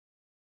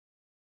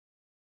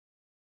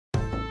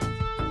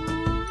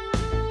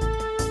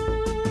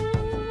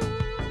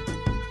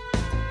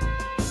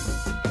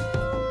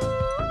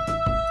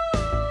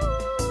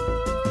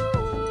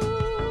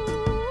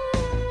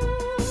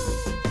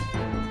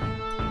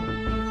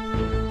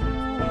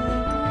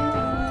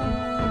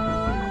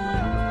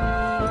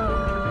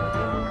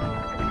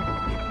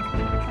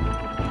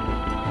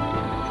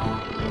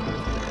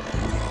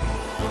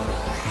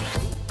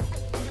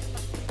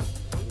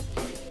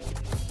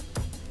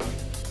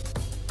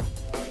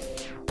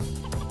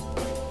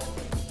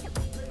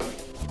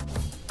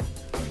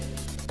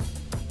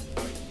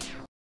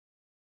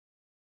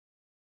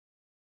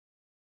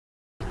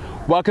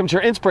Welcome to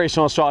your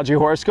Inspirational Astrology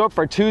Horoscope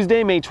for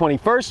Tuesday, May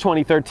 21st,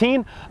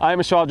 2013. I'm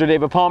astrologer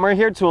David Palmer,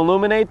 here to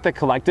illuminate the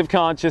collective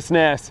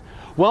consciousness.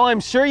 Well, I'm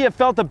sure you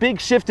felt a big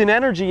shift in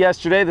energy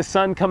yesterday. The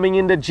sun coming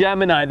into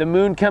Gemini, the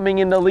moon coming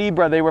into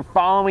Libra. They were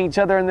following each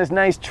other in this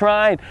nice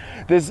trine.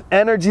 This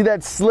energy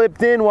that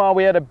slipped in while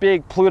we had a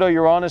big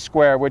Pluto-Uranus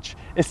square, which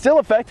is still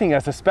affecting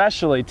us,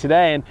 especially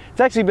today. And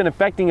it's actually been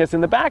affecting us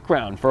in the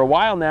background for a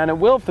while now, and it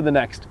will for the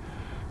next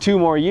 2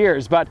 more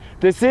years. But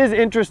this is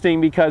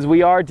interesting because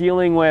we are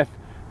dealing with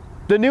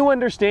the new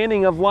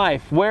understanding of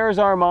life. Where's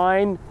our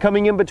mind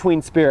coming in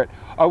between spirit?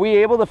 Are we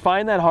able to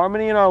find that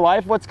harmony in our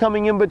life? What's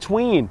coming in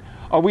between?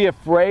 Are we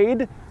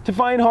afraid to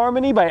find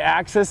harmony by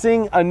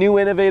accessing a new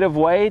innovative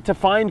way to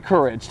find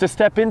courage, to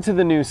step into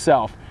the new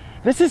self?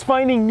 This is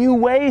finding new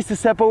ways to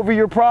step over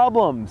your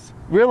problems.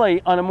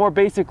 Really, on a more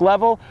basic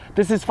level,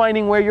 this is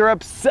finding where you're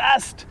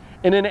obsessed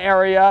in an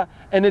area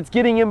and it's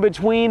getting in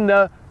between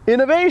the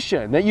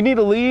innovation, that you need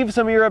to leave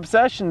some of your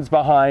obsessions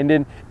behind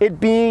and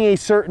it being a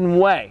certain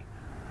way.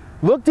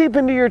 Look deep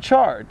into your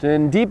chart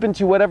and deep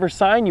into whatever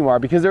sign you are,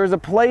 because there is a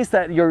place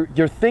that you're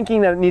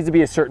thinking that it needs to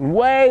be a certain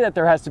way, that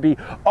there has to be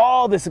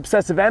all this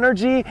obsessive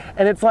energy,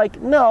 and it's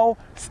like, no,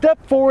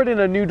 step forward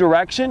in a new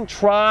direction,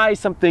 try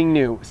something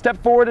new,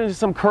 step forward into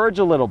some courage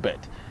a little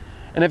bit.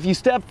 And if you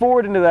step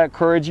forward into that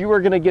courage, you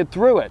are going to get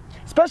through it.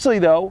 Especially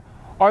though,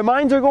 our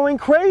minds are going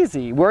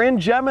crazy. We're in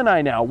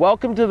Gemini now.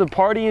 Welcome to the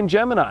party in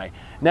Gemini.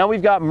 Now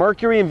we've got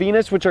Mercury and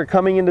Venus, which are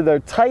coming into their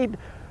tight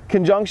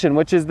conjunction,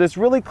 which is this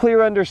really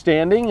clear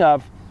understanding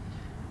of,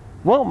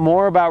 well,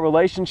 more about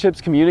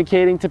relationships,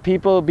 communicating to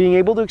people, being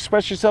able to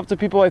express yourself to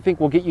people, I think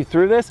will get you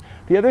through this.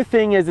 The other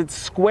thing is it's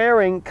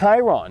squaring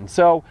Chiron.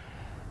 So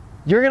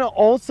you're going to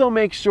also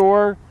make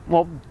sure,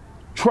 well,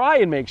 try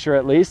and make sure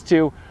at least,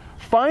 to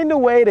find a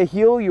way to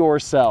heal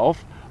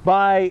yourself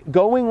by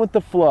going with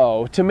the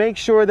flow, to make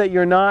sure that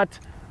you're not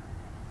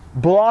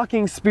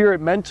blocking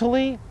spirit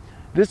mentally.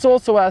 This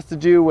also has to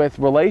do with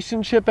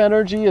relationship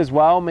energy as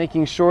well,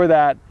 making sure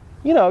that,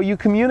 you know, you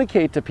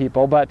communicate to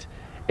people, but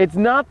it's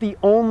not the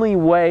only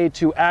way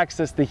to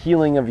access the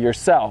healing of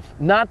yourself.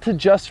 Not to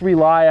just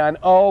rely on,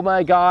 oh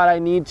my God, I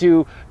need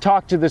to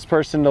talk to this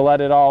person to let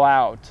it all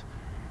out.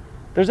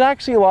 There's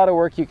actually a lot of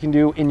work you can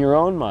do in your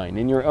own mind,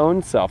 in your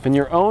own self, in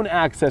your own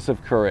access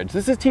of courage.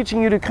 This is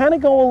teaching you to kind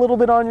of go a little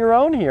bit on your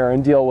own here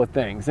and deal with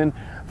things and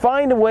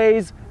find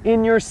ways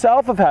in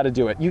yourself of how to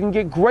do it. You can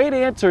get great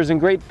answers and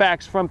great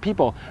facts from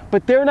people,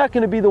 but they're not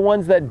going to be the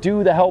ones that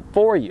do the help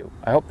for you.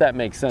 I hope that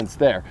makes sense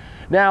there.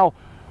 Now,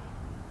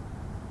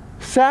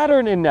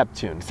 Saturn and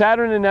Neptune.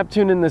 Saturn and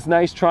Neptune in this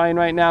nice trine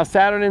right now.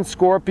 Saturn in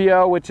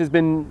Scorpio, which has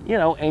been, you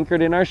know,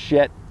 anchored in our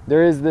shit.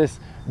 There is this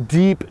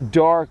deep,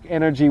 dark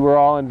energy we're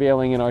all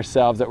unveiling in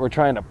ourselves that we're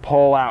trying to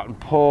pull out and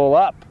pull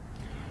up.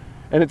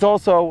 And it's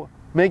also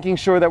making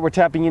sure that we're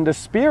tapping into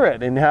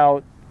spirit, and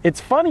how it's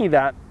funny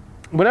that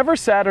whenever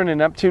Saturn and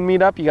Neptune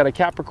meet up, you got a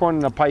Capricorn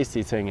and a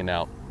Pisces hanging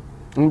out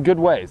in good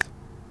ways.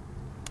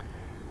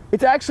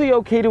 It's actually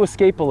okay to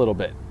escape a little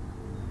bit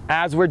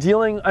as we're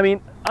dealing. I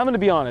mean, I'm going to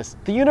be honest,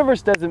 the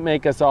universe doesn't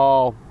make us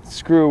all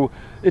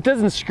it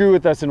doesn't screw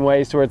with us in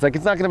ways to where it's like,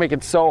 it's not going to make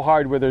it so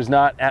hard where there's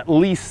not at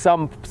least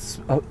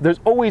there's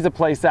always a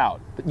place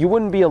out. You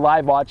wouldn't be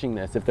alive watching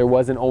this if there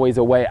wasn't always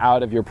a way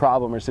out of your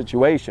problem or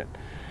situation.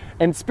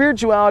 And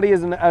spirituality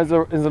is an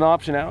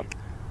option out.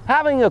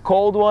 Having a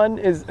cold one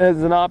is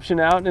an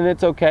option out, and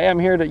it's okay. I'm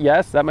here to,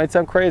 yes, that might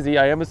sound crazy.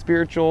 I am a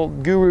spiritual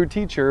guru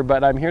teacher,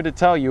 but I'm here to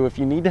tell you, if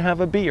you need to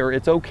have a beer,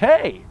 it's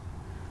okay.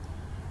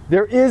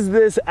 There is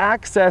this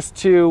access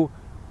to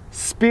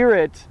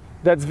spirit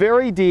that's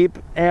very deep,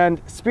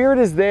 and spirit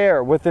is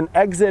there with an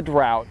exit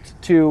route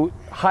to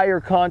higher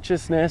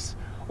consciousness,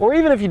 or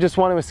even if you just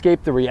want to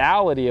escape the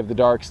reality of the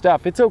dark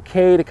stuff, it's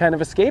okay to kind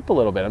of escape a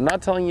little bit. I'm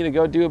not telling you to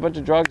go do a bunch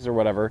of drugs or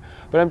whatever,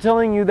 but I'm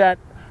telling you that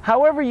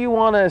however you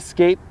want to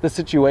escape the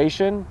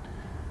situation,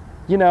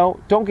 you know,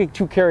 don't get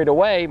too carried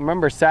away.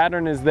 Remember,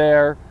 Saturn is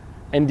there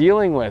and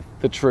dealing with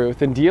the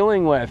truth and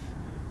dealing with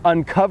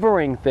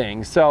uncovering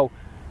things. So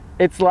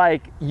it's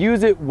like,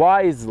 use it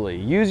wisely.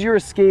 Use your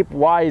escape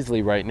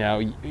wisely right now.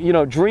 You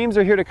know, dreams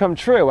are here to come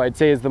true, I'd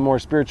say, is the more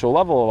spiritual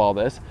level of all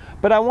this.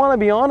 But I want to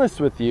be honest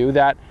with you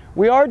that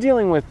we are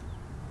dealing with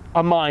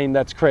a mind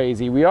that's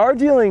crazy. We are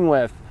dealing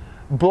with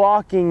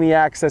blocking the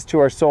access to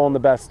our soul on the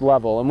best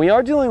level. And we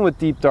are dealing with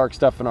deep, dark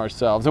stuff in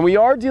ourselves. And we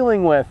are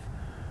dealing with,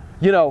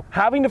 you know,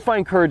 having to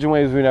find courage in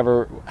ways we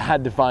never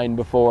had to find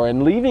before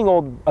and leaving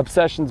old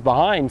obsessions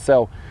behind.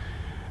 So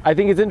I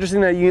think it's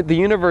interesting that the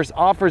universe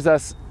offers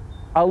us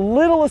a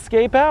little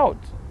escape out.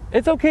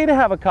 It's okay to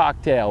have a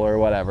cocktail or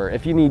whatever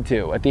if you need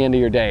to at the end of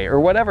your day or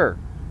whatever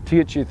to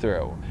get you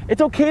through. It's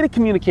okay to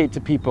communicate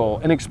to people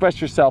and express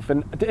yourself.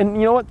 And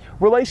you know what?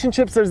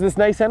 Relationships, there's this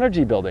nice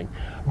energy building.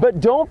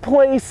 But don't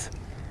place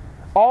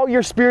all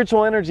your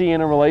spiritual energy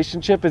in a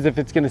relationship as if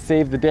it's going to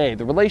save the day.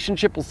 The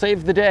relationship will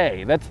save the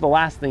day. That's the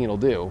last thing it'll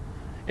do.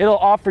 It'll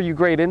offer you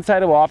great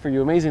insight. It will offer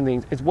you amazing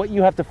things. It's what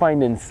you have to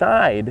find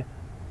inside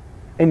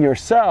in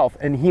yourself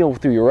and heal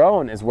through your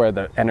own is where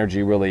the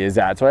energy really is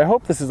at. So I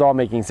hope this is all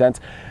making sense.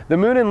 The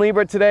moon in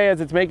Libra today,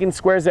 as it's making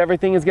squares to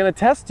everything, is going to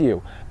test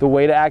you. The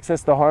way to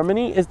access the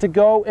harmony is to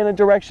go in a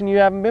direction you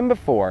haven't been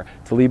before,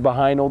 to leave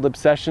behind old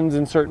obsessions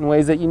in certain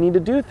ways that you need to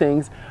do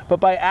things, but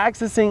by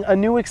accessing a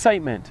new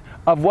excitement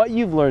of what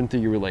you've learned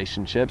through your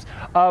relationships,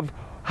 of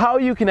how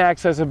you can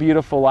access a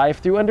beautiful life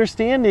through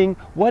understanding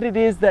what it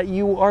is that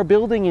you are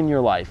building in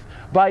your life,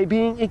 by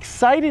being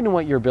excited in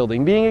what you're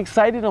building, being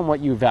excited on what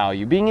you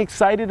value, being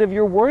excited of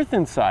your worth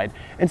inside,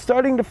 and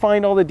starting to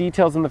find all the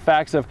details and the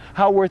facts of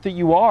how worth it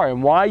you are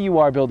and why you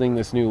are building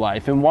this new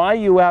life and why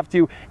you have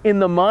to, in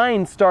the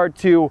mind, start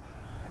to,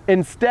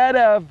 instead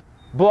of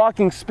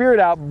blocking spirit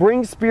out,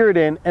 bring spirit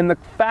in, and the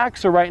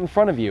facts are right in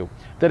front of you.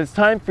 That it's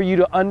time for you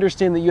to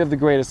understand that you have the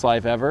greatest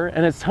life ever,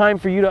 and it's time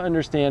for you to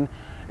understand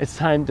it's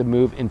time to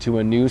move into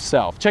a new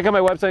self. Check out my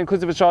website,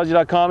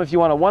 inclusiveastrology.com, if you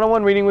want a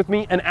one-on-one reading with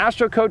me and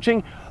astro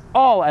coaching,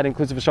 all at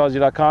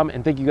inclusiveastrology.com.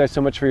 And thank you guys so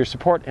much for your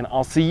support, and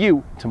I'll see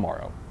you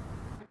tomorrow.